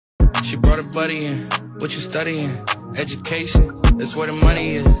She brought her buddy in. What you studying? Education, that's where the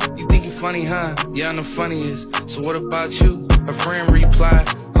money is. You think you funny, huh? Yeah, I'm the funniest. So what about you? Her friend replied,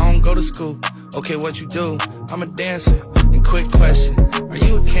 I don't go to school. Okay, what you do? I'm a dancer. And quick question, are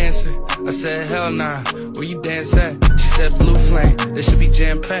you a Cancer? I said, hell nah. Where you dance at? She said, Blue Flame. That should be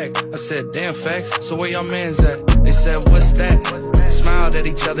jam-packed. I said, damn facts. So where y'all mans at? They said, what's that? Smiled at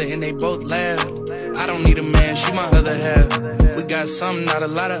each other and they both laughed. I don't need a man, she my other half. We got something not a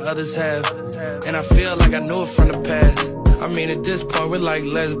lot of others have. And I feel like I knew it from the past. I mean, at this point, we're like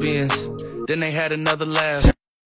lesbians. Then they had another laugh.